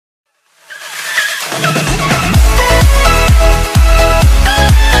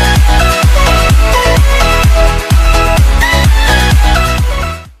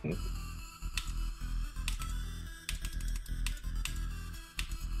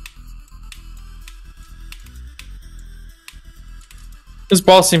This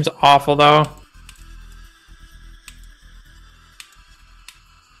ball seems awful though.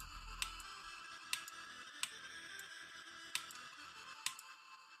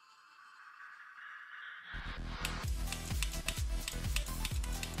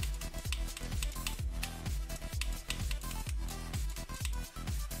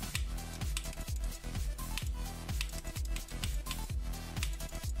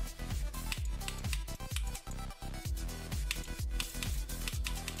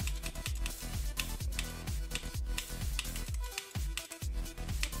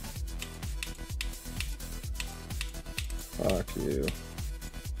 Fuck you.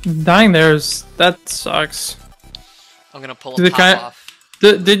 Dying that sucks. I'm gonna pull a pop off.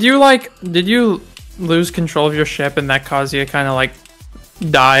 Did you lose control of your ship and that caused you to kind of like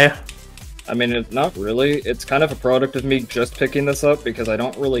die? I mean, not really. It's kind of a product of me just picking this up because I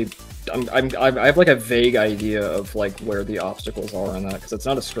don't really. I have like a vague idea of like where the obstacles are on that because it's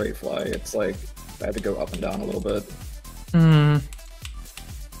not a straight fly. It's like I had to go up and down a little bit. Hmm.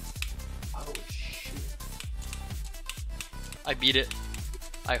 Oh shit! I beat it.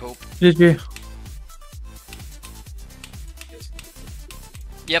 I hope. Did you?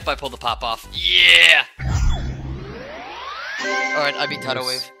 Yep, I pulled the pop off. Yeah! Alright, I beat Tidal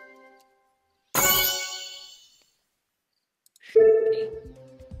Wave.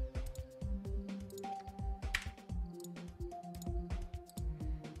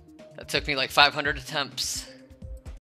 That took me like 500 attempts.